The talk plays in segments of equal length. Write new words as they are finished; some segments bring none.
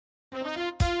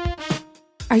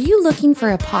Are you looking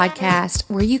for a podcast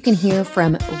where you can hear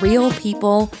from real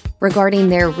people regarding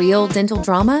their real dental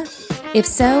drama? If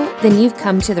so, then you've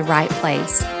come to the right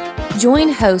place. Join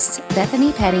hosts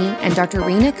Bethany Petty and Dr.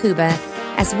 Rena Kuba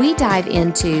as we dive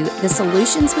into the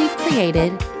solutions we've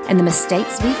created and the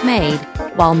mistakes we've made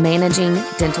while managing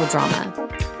dental drama.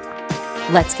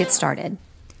 Let's get started.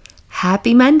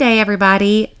 Happy Monday,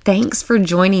 everybody. Thanks for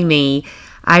joining me.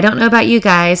 I don't know about you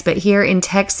guys, but here in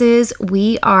Texas,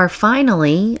 we are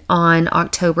finally on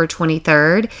October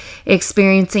 23rd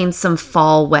experiencing some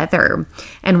fall weather.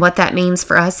 And what that means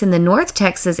for us in the North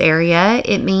Texas area,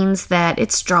 it means that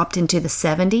it's dropped into the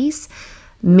 70s.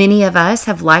 Many of us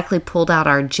have likely pulled out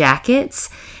our jackets,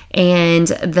 and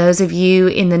those of you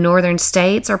in the northern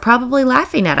states are probably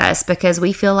laughing at us because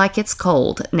we feel like it's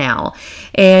cold now.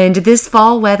 And this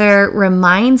fall weather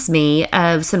reminds me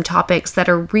of some topics that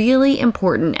are really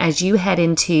important as you head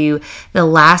into the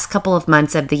last couple of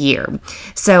months of the year.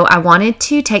 So I wanted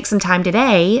to take some time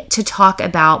today to talk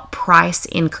about price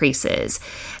increases.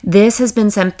 This has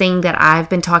been something that I've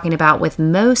been talking about with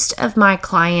most of my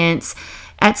clients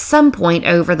at some point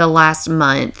over the last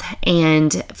month.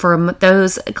 And for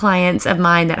those clients of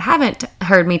mine that haven't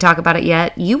heard me talk about it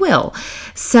yet, you will.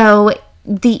 So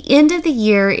the end of the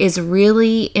year is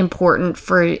really important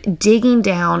for digging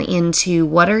down into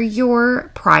what are your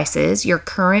prices, your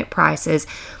current prices.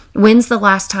 When's the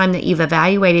last time that you've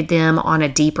evaluated them on a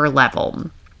deeper level?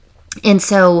 And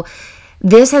so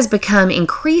this has become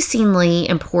increasingly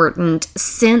important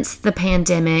since the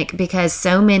pandemic because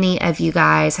so many of you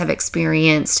guys have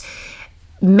experienced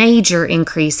major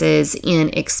increases in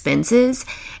expenses,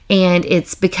 and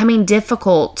it's becoming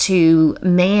difficult to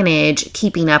manage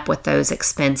keeping up with those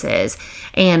expenses.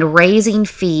 And raising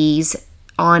fees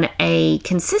on a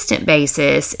consistent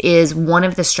basis is one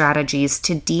of the strategies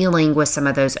to dealing with some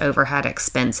of those overhead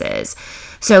expenses.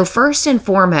 So first and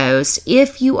foremost,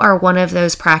 if you are one of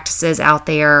those practices out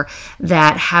there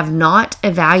that have not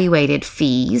evaluated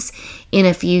fees in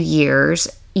a few years,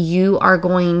 you are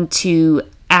going to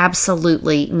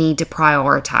absolutely need to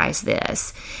prioritize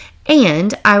this.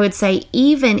 And I would say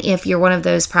even if you're one of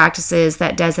those practices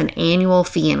that does an annual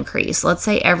fee increase, let's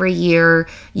say every year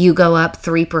you go up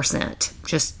 3%,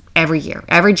 just every year,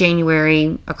 every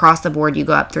January across the board, you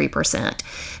go up 3%,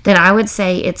 then I would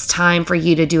say it's time for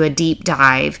you to do a deep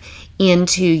dive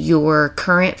into your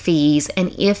current fees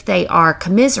and if they are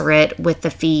commensurate with the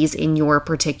fees in your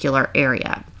particular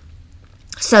area.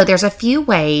 So there's a few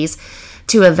ways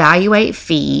to evaluate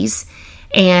fees,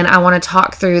 and I want to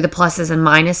talk through the pluses and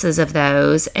minuses of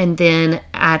those. And then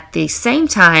at the same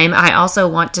time, I also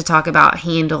want to talk about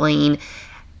handling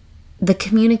the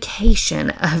communication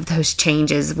of those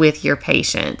changes with your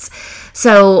patients.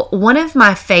 So one of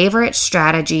my favorite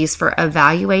strategies for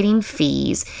evaluating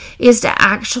fees is to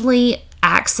actually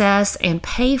access and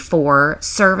pay for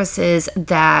services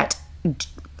that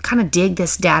kind of dig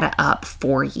this data up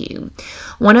for you.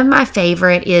 One of my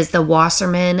favorite is the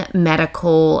Wasserman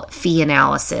Medical Fee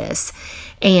Analysis.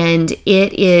 And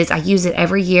I use it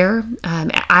every year. I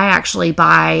actually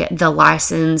buy the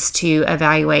license to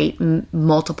evaluate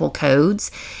multiple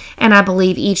codes. And I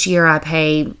believe each year I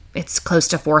pay, it's close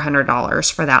to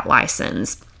 $400 for that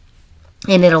license.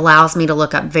 And it allows me to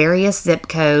look up various zip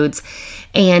codes.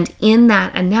 And in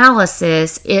that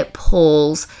analysis, it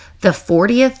pulls the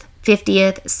 40th,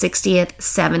 50th, 60th,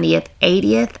 70th,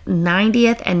 80th,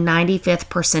 90th, and 95th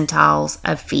percentiles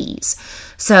of fees.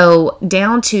 So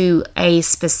down to a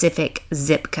specific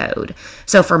zip code.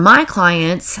 So for my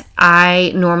clients,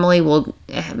 I normally will,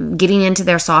 getting into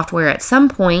their software at some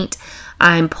point,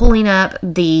 I'm pulling up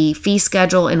the fee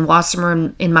schedule in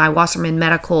my Wasserman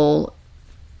Medical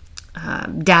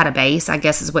database, I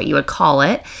guess is what you would call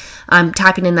it. I'm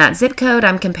typing in that zip code,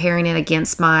 I'm comparing it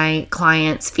against my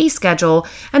client's fee schedule,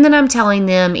 and then I'm telling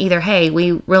them either, hey,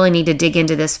 we really need to dig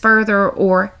into this further,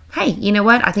 or hey, you know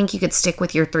what? I think you could stick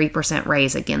with your 3%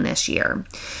 raise again this year.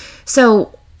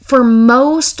 So for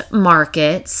most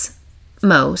markets,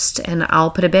 and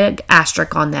I'll put a big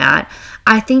asterisk on that,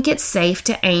 I think it's safe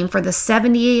to aim for the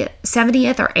 70th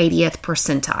or 80th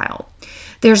percentile.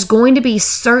 There's going to be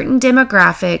certain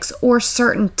demographics or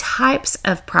certain types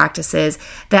of practices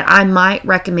that I might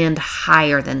recommend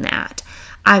higher than that.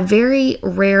 I very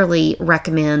rarely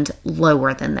recommend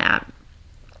lower than that.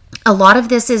 A lot of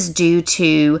this is due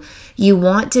to you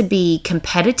want to be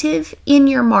competitive in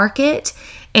your market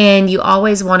And you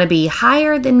always want to be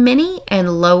higher than many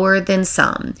and lower than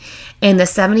some. And the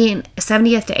 70th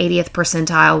to 80th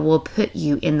percentile will put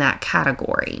you in that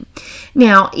category.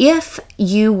 Now, if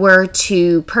you were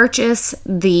to purchase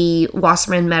the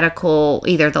Wasserman Medical,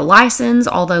 either the license,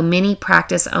 although many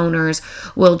practice owners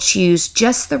will choose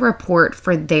just the report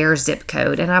for their zip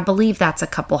code, and I believe that's a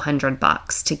couple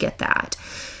 $100 to get that.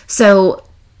 So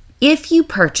if you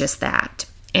purchase that,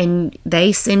 and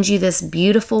they send you this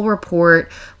beautiful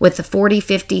report with the 40,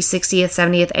 50, 60th,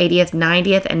 70th, 80th,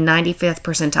 90th, and 95th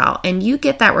percentile, and you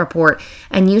get that report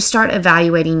and you start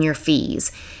evaluating your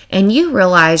fees, and you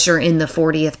realize you're in the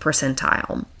 40th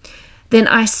percentile, then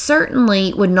I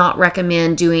certainly would not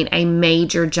recommend doing a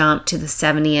major jump to the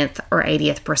 70th or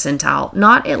 80th percentile,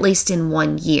 not at least in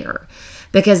 1 year,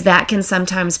 because that can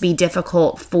sometimes be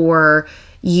difficult for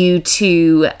you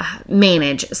to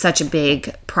manage such a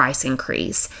big price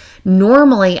increase.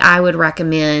 Normally, I would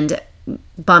recommend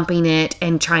bumping it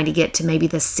and trying to get to maybe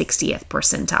the 60th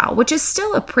percentile, which is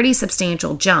still a pretty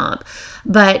substantial jump,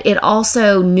 but it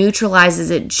also neutralizes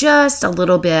it just a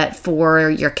little bit for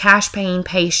your cash paying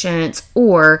patients,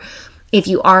 or if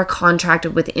you are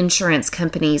contracted with insurance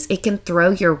companies, it can throw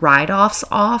your write-offs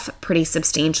off pretty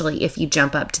substantially if you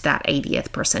jump up to that 80th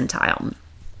percentile.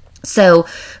 So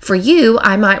for you,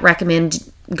 I might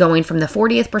recommend going from the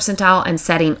 40th percentile and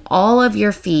setting all of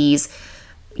your fees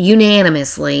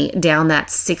unanimously down that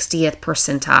 60th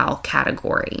percentile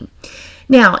category.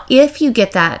 Now, if you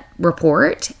get that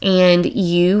report and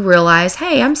you realize,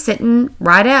 hey, I'm sitting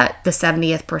right at the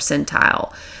 70th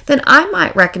percentile, then I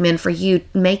might recommend for you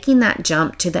making that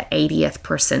jump to the 80th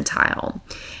percentile.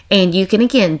 And you can,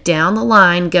 again, down the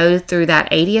line, go through that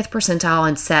 80th percentile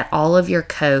and set all of your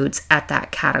codes at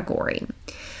that category.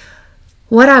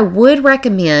 What I would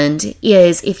recommend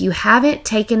is, if you haven't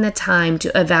taken the time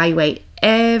to evaluate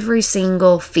every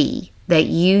single fee that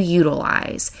you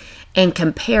utilize and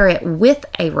compare it with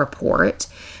a report,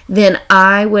 then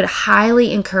I would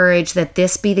highly encourage that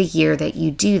this be the year that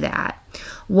you do that.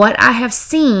 What I have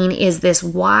seen is this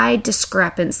wide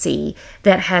discrepancy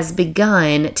that has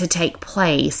begun to take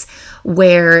place,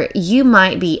 where you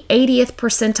might be 80th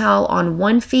percentile on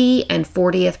one fee and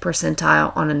 40th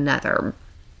percentile on another.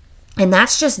 And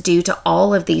that's just due to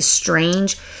all of these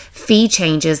strange fee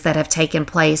changes that have taken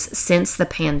place since the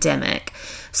pandemic.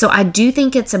 So I do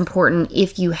think it's important,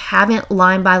 if you haven't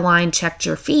line by line checked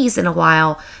your fees in a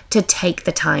while, to take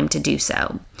the time to do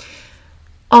so.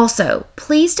 Also,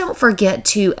 please don't forget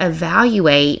to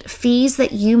evaluate fees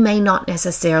that you may not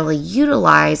necessarily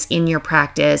utilize in your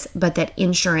practice, but that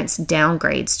insurance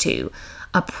downgrades to.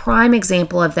 A prime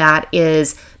example of that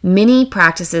is many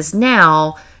practices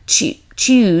now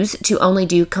choose to only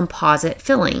do composite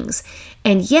fillings,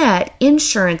 and yet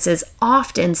insurances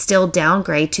often still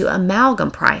downgrade to amalgam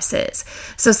prices.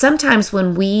 So sometimes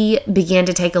when we begin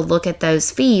to take a look at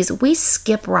those fees, we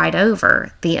skip right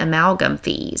over the amalgam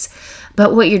fees.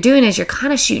 But what you're doing is you're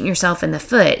kind of shooting yourself in the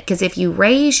foot, because if you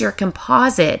raise your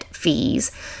composite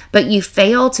fees, but you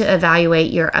fail to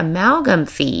evaluate your amalgam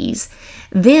fees,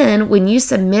 then when you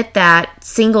submit that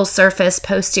single surface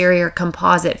posterior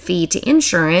composite fee to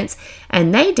insurance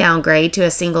and they downgrade to a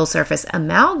single surface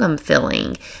amalgam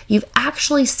filling, you've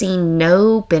actually seen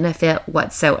no benefit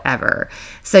whatsoever.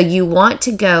 So you want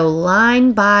to go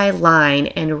line by line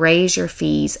and raise your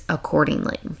fees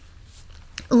accordingly.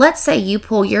 Let's say you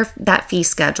pull that fee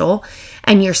schedule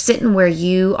and you're sitting where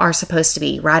you are supposed to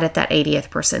be, right at that 80th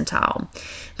percentile.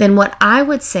 Then what I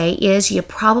would say is you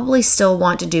probably still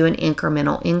want to do an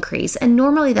incremental increase, and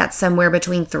normally that's somewhere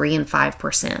between 3 and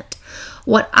 5%.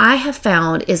 What I have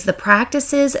found is the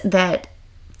practices that,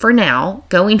 for now,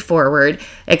 going forward,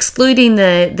 excluding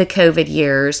the COVID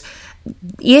years,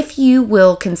 if you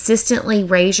will consistently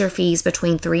raise your fees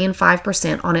between 3 and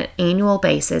 5% on an annual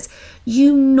basis,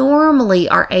 you normally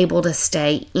are able to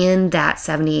stay in that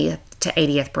 70th to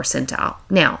 80th percentile.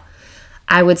 Now,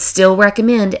 I would still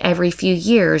recommend every few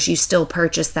years you still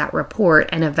purchase that report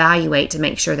and evaluate to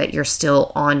make sure that you're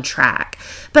still on track.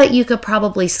 But you could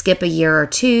probably skip a year or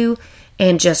two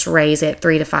and just raise it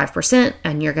 3 to 5%,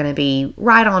 and you're going to be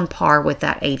right on par with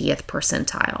that 80th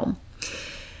percentile.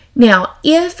 Now,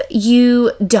 if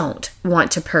you don't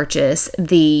want to purchase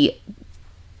the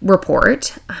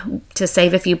report to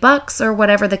save a few bucks or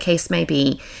whatever the case may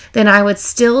be, then I would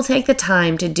still take the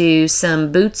time to do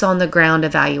some boots on the ground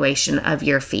evaluation of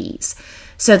your fees.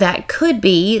 So that could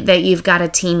be that you've got a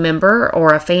team member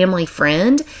or a family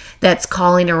friend that's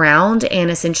calling around and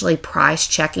essentially price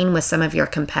checking with some of your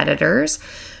competitors.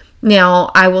 Now,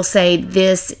 I will say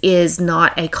this is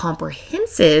not a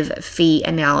comprehensive fee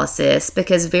analysis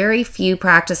because very few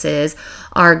practices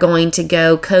are going to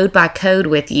go code by code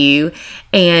with you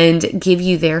and give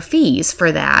you their fees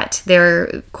for that.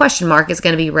 Their question mark is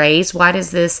going to be raised. Why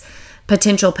does this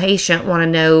potential patient want to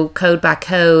know code by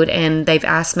code, and they've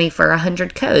asked me for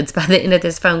 100 codes by the end of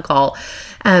this phone call?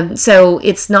 So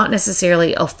it's not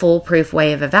necessarily a foolproof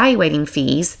way of evaluating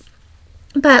fees.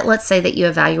 But let's say that you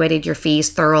evaluated your fees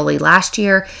thoroughly last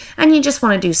year and you just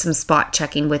want to do some spot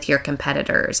checking with your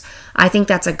competitors. I think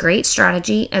that's a great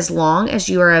strategy as long as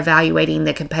you are evaluating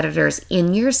the competitors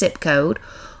in your zip code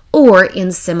or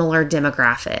in similar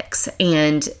demographics.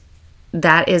 And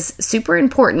that is super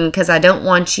important because I don't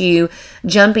want you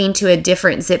jumping to a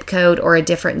different zip code or a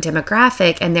different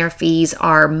demographic and their fees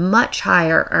are much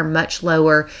higher or much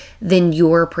lower than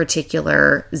your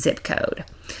particular zip code.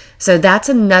 So that's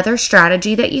another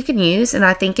strategy that you can use, and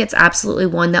I think it's absolutely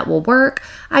one that will work.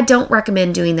 I don't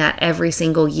recommend doing that every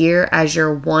single year as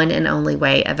your one and only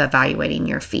way of evaluating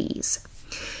your fees.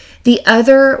 The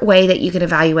other way that you can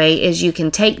evaluate is you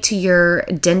can take to your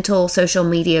dental social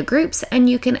media groups and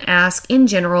you can ask in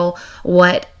general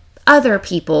what other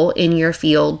people in your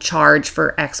field charge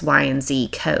for X, Y, and Z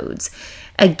codes.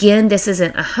 Again, this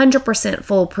isn't 100%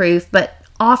 foolproof, but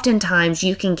oftentimes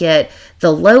you can get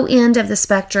the low end of the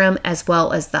spectrum as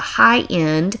well as the high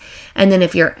end. And then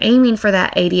if you're aiming for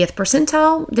that 80th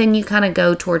percentile, then you kind of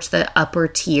go towards the upper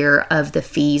tier of the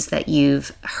fees that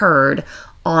you've heard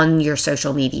on your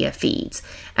social media feeds.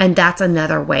 And that's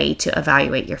another way to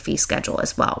evaluate your fee schedule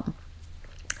as well.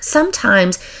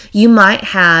 Sometimes you might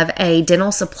have a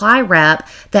dental supply rep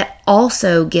that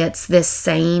also gets this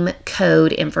same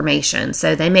code information.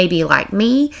 So they may be like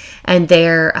me and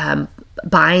they're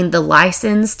buying the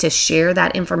license to share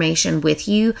that information with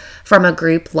you from a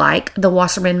group like the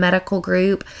Wasserman Medical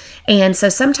Group. And so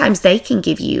sometimes they can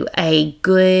give you a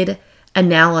good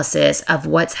analysis of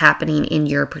what's happening in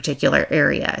your particular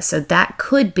area. So that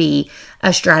could be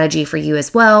a strategy for you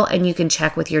as well. And you can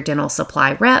check with your dental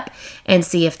supply rep and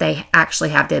see if they actually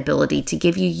have the ability to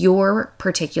give you your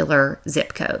particular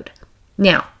zip code.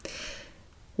 Now,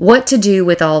 what to do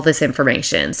with all this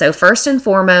information. So first and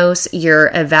foremost, you're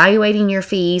evaluating your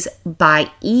fees by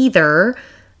either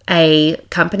a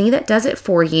company that does it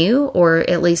for you or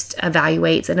at least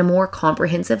evaluates at a more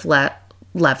comprehensive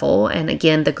level. And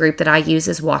again, the group that I use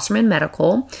is Wasserman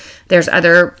Medical. There's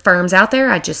other firms out there.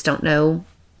 I just don't know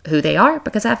who they are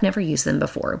because I've never used them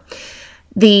before.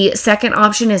 The second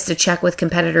option is to check with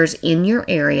competitors in your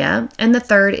area. And the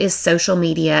third is social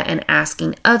media and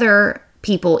asking other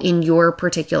people in your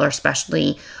particular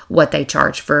specialty what they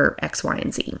charge for X, Y,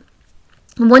 and Z.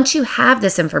 Once you have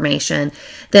this information,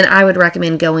 then I would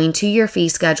recommend going to your fee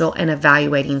schedule and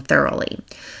evaluating thoroughly.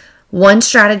 One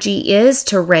strategy is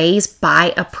to raise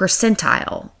by a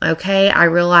percentile. Okay, I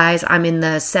realize I'm in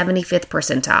the 75th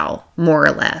percentile, more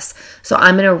or less. So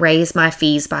I'm going to raise my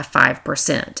fees by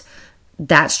 5%.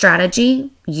 That strategy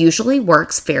usually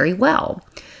works very well.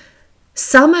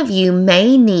 Some of you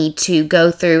may need to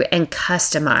go through and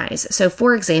customize. So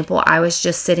for example, I was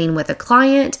just sitting with a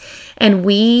client and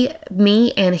me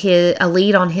and a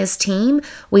lead on his team,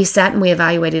 we sat and we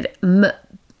evaluated,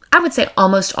 I would say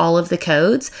almost all of the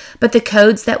codes, but the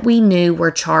codes that we knew were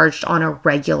charged on a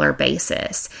regular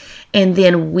basis. And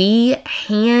then we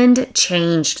hand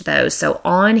changed those. So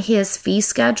on his fee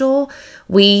schedule,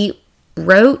 we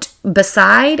wrote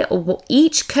beside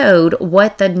each code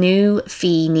what the new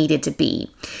fee needed to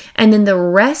be. And then the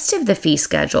rest of the fee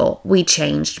schedule we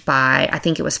changed by, I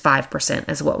think it was 5%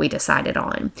 is what we decided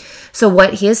on. So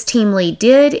what his team lead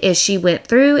did is she went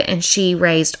through and she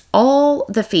raised all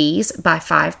the fees by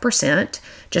 5%.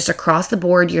 Just across the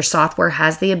board, your software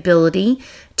has the ability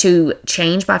to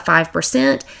change by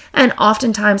 5%. And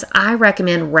oftentimes I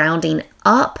recommend rounding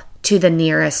up to the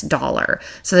nearest dollar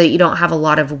so that you don't have a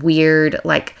lot of weird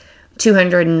like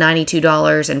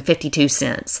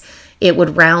 $292.52. It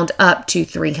would round up to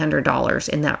 $300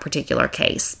 in that particular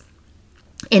case.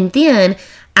 And then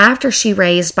after she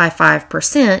raised by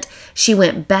 5%, she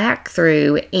went back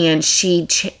through and she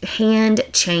hand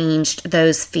changed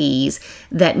those fees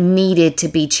that needed to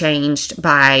be changed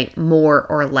by more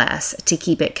or less to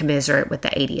keep it commensurate with the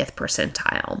 80th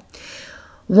percentile.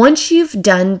 Once you've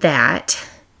done that,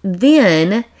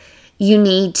 then you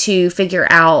need to figure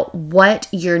out what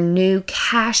your new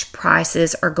cash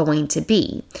prices are going to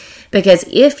be. Because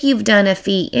if you've done a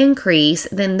fee increase,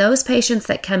 then those patients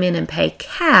that come in and pay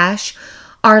cash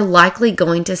are likely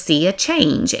going to see a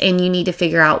change. And you need to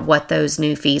figure out what those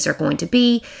new fees are going to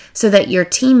be so that your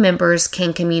team members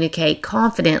can communicate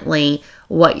confidently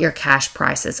what your cash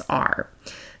prices are.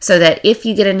 so that if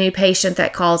you get a new patient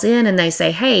that calls in and they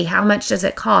say, hey, how much does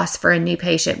it cost for a new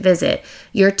patient visit?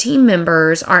 Your team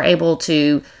members are able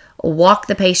to walk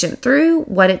the patient through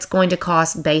what it's going to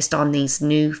cost based on these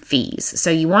new fees. So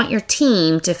you want your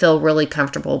team to feel really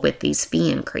comfortable with these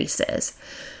fee increases.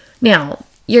 Now,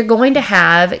 you're going to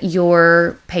have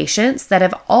your patients that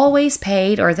have always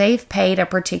paid, or they've paid a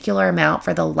particular amount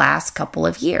for the last couple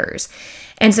of years.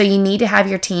 And so you need to have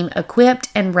your team equipped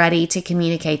and ready to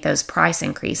communicate those price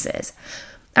increases.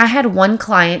 I had one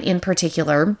client in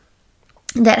particular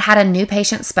that had a new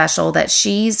patient special that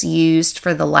she's used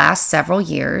for the last several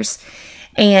years.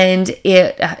 And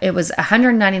it was a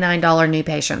 $199 new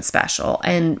patient special.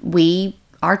 And we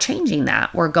are changing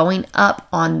that. We're going up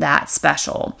on that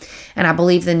special. And I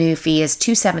believe the new fee is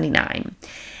 $279.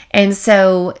 And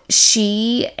so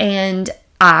she and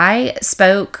I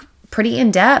spoke pretty in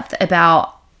depth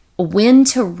about when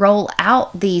to roll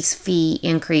out these fee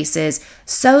increases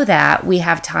so that we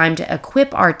have time to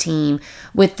equip our team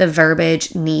with the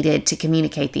verbiage needed to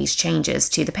communicate these changes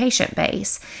to the patient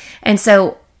base. And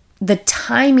so the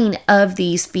timing of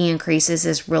these fee increases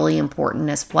is really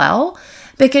important as well,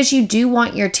 because you do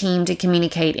want your team to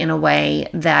communicate in a way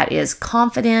that is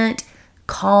confident,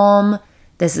 calm.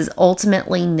 This is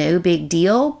ultimately no big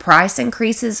deal. Price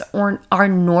increases are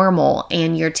normal,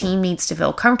 and your team needs to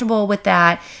feel comfortable with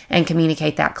that and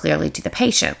communicate that clearly to the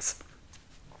patients.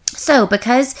 So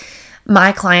because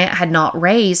my client had not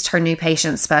raised her new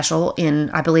patient special in,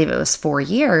 I believe it was 4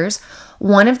 years,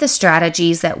 one of the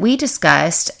strategies that we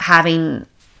discussed having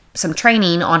some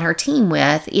training on her team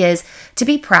with is to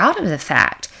be proud of the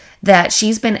fact that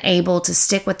she's been able to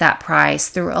stick with that price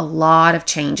through a lot of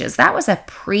changes. That was a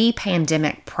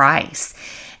pre-pandemic price,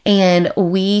 and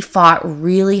we fought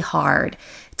really hard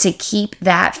to keep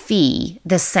that fee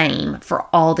the same for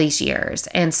all these years.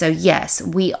 And so yes,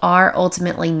 we are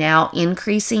ultimately now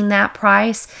increasing that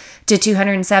price to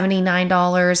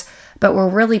 $279, but we're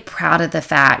really proud of the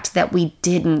fact that we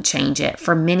didn't change it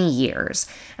for many years.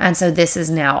 And so this is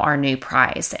now our new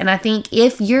price. And I think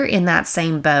if you're in that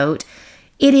same boat,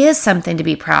 it is something to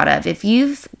be proud of. If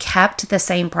you've kept the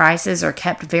same prices or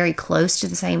kept very close to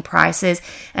the same prices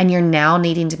and you're now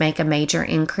needing to make a major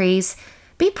increase,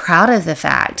 be proud of the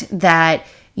fact that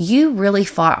you really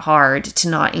fought hard to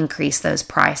not increase those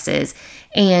prices,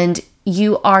 and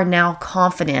you are now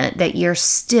confident that you're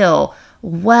still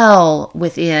well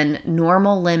within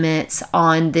normal limits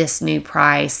on this new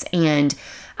price, and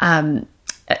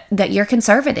that you're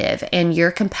conservative and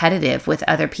you're competitive with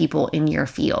other people in your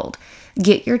field.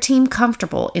 Get your team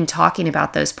comfortable in talking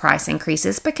about those price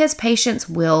increases, because patients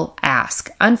will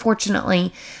ask.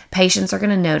 Unfortunately, patients are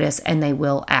going to notice and they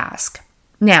will ask.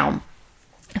 Now,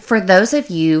 for those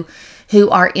of you who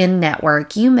are in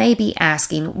network, you may be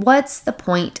asking, what's the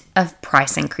point of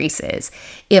price increases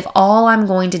if all I'm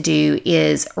going to do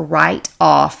is write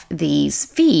off these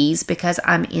fees because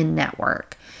I'm in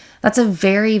network? That's a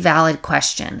very valid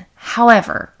question.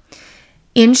 However,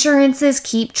 insurances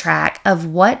keep track of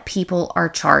what people are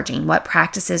charging, what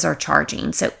practices are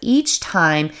charging. So each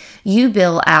time you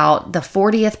bill out the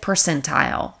 40th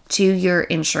percentile to your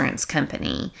insurance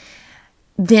company,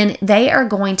 then they are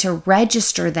going to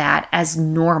register that as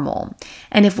normal.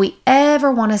 And if we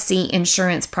ever want to see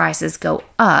insurance prices go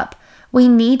up, we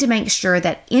need to make sure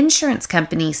that insurance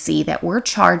companies see that we're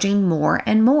charging more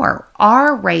and more.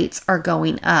 Our rates are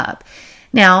going up.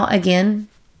 Now, again,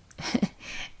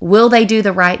 will they do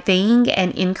the right thing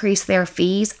and increase their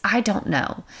fees? I don't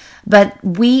know. But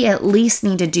we at least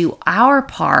need to do our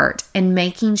part in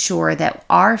making sure that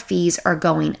our fees are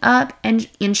going up and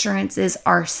insurances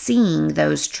are seeing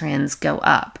those trends go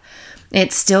up.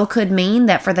 It still could mean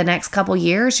that for the next couple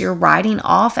years, you're writing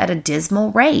off at a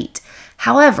dismal rate.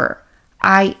 However,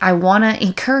 I want to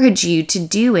encourage you to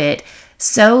do it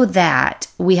so that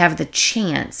we have the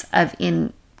chance of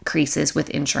increases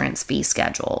with insurance fee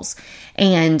schedules.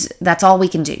 And that's all we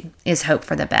can do is hope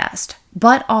for the best.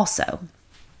 But also,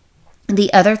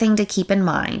 the other thing to keep in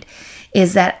mind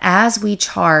is that as we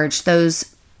charge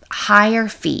those higher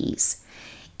fees,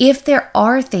 if there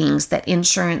are things that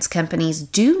insurance companies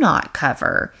do not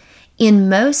cover, in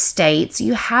most states,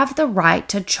 you have the right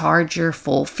to charge your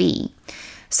full fee.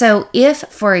 So if,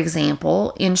 for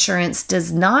example, insurance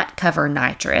does not cover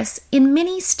nitrous, in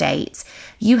many states,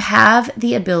 you have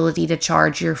the ability to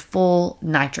charge your full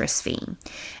nitrous fee.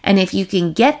 And if you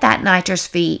can get that nitrous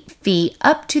fee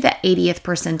up to the 80th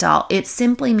percentile, it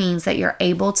simply means that you're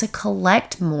able to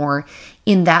collect more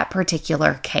in that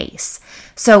particular case.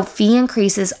 So fee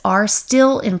increases are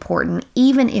still important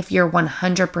even if you're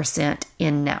 100%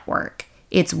 in network.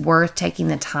 It's worth taking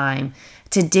the time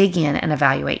to dig in and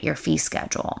evaluate your fee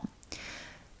schedule.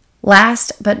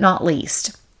 Last but not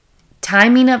least,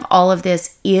 timing of all of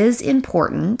this is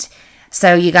important.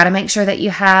 So you got to make sure that you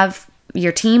have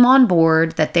your team on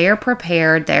board, that they're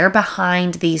prepared, they're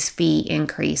behind these fee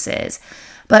increases.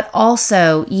 But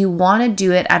also, you want to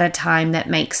do it at a time that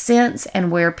makes sense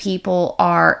and where people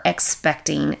are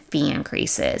expecting fee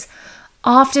increases.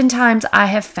 Oftentimes, I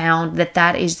have found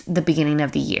that is the beginning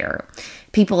of the year.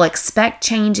 People expect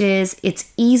changes.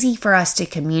 It's easy for us to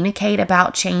communicate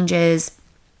about changes.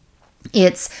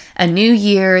 It's a new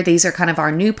year. These are kind of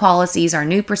our new policies, our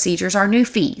new procedures, our new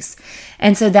fees.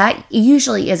 And so that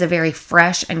usually is a very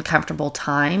fresh and comfortable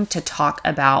time to talk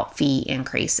about fee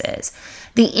increases.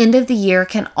 The end of the year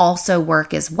can also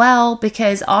work as well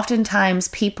because oftentimes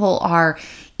people are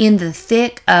in the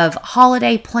thick of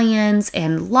holiday plans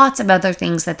and lots of other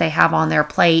things that they have on their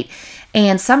plate.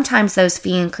 And sometimes those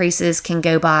fee increases can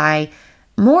go by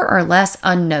more or less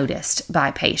unnoticed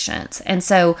by patients. And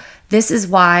so this is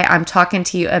why I'm talking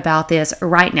to you about this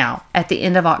right now at the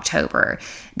end of October,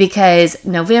 because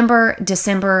November,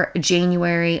 December,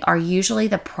 January are usually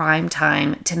the prime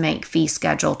time to make fee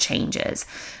schedule changes.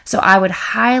 So I would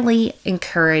highly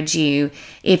encourage you,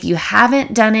 if you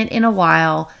haven't done it in a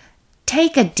while,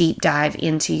 take a deep dive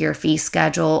into your fee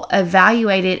schedule,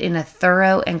 evaluate it in a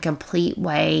thorough and complete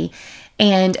way,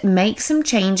 and make some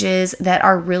changes that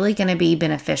are really going to be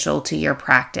beneficial to your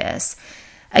practice.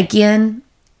 Again,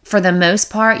 for the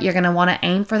most part, you're going to want to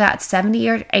aim for that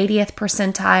 70th or 80th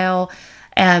percentile.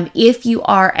 If you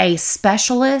are a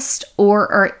specialist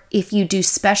or if you do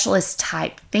specialist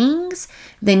type things,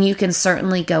 then you can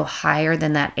certainly go higher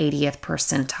than that 80th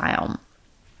percentile.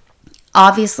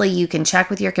 Obviously, you can check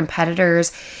with your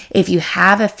competitors. If you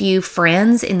have a few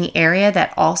friends in the area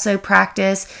that also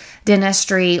practice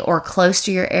dentistry or close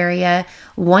to your area,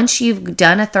 once you've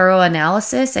done a thorough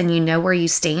analysis and you know where you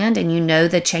stand and you know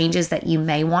the changes that you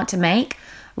may want to make,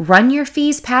 run your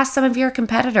fees past some of your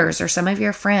competitors or some of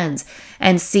your friends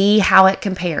and see how it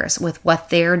compares with what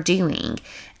they're doing,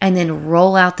 and then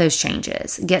roll out those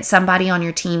changes. Get somebody on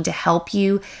your team to help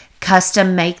you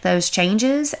custom make those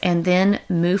changes and then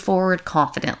move forward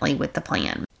confidently with the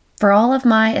plan. For all of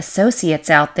my associates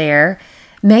out there,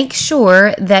 make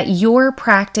sure that your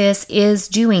practice is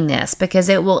doing this because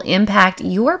it will impact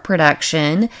your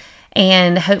production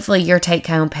and hopefully your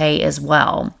take-home pay as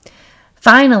well.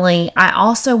 Finally, I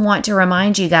also want to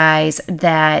remind you guys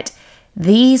that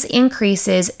these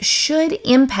increases should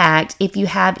impact if you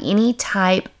have any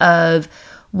type of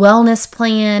wellness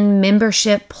plan,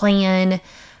 membership plan,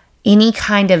 any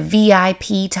kind of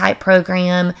VIP type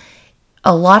program.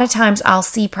 A lot of times I'll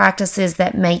see practices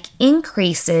that make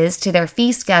increases to their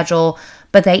fee schedule,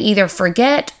 but they either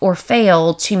forget or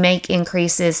fail to make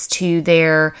increases to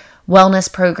their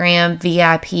wellness program,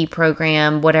 VIP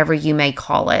program, whatever you may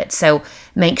call it. So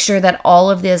make sure that all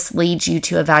of this leads you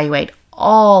to evaluate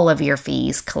all of your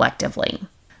fees collectively.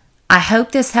 I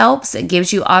hope this helps. It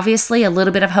gives you obviously a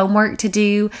little bit of homework to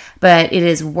do, but it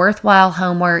is worthwhile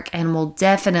homework and will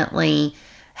definitely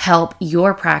help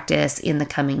your practice in the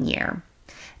coming year.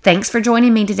 Thanks for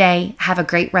joining me today. Have a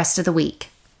great rest of the week.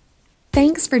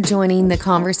 Thanks for joining the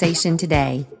conversation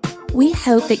today. We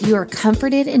hope that you are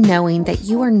comforted in knowing that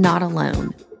you are not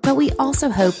alone, but we also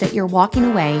hope that you're walking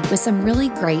away with some really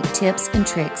great tips and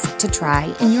tricks to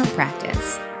try in your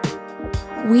practice.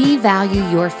 We value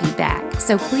your feedback,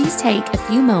 so please take a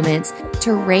few moments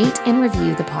to rate and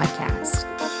review the podcast.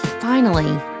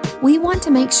 Finally, we want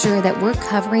to make sure that we're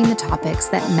covering the topics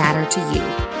that matter to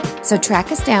you. So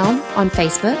track us down on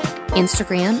Facebook,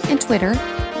 Instagram, and Twitter,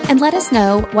 and let us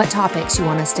know what topics you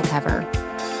want us to cover.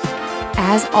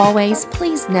 As always,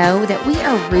 please know that we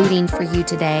are rooting for you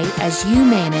today as you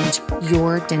manage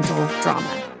your dental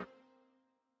drama.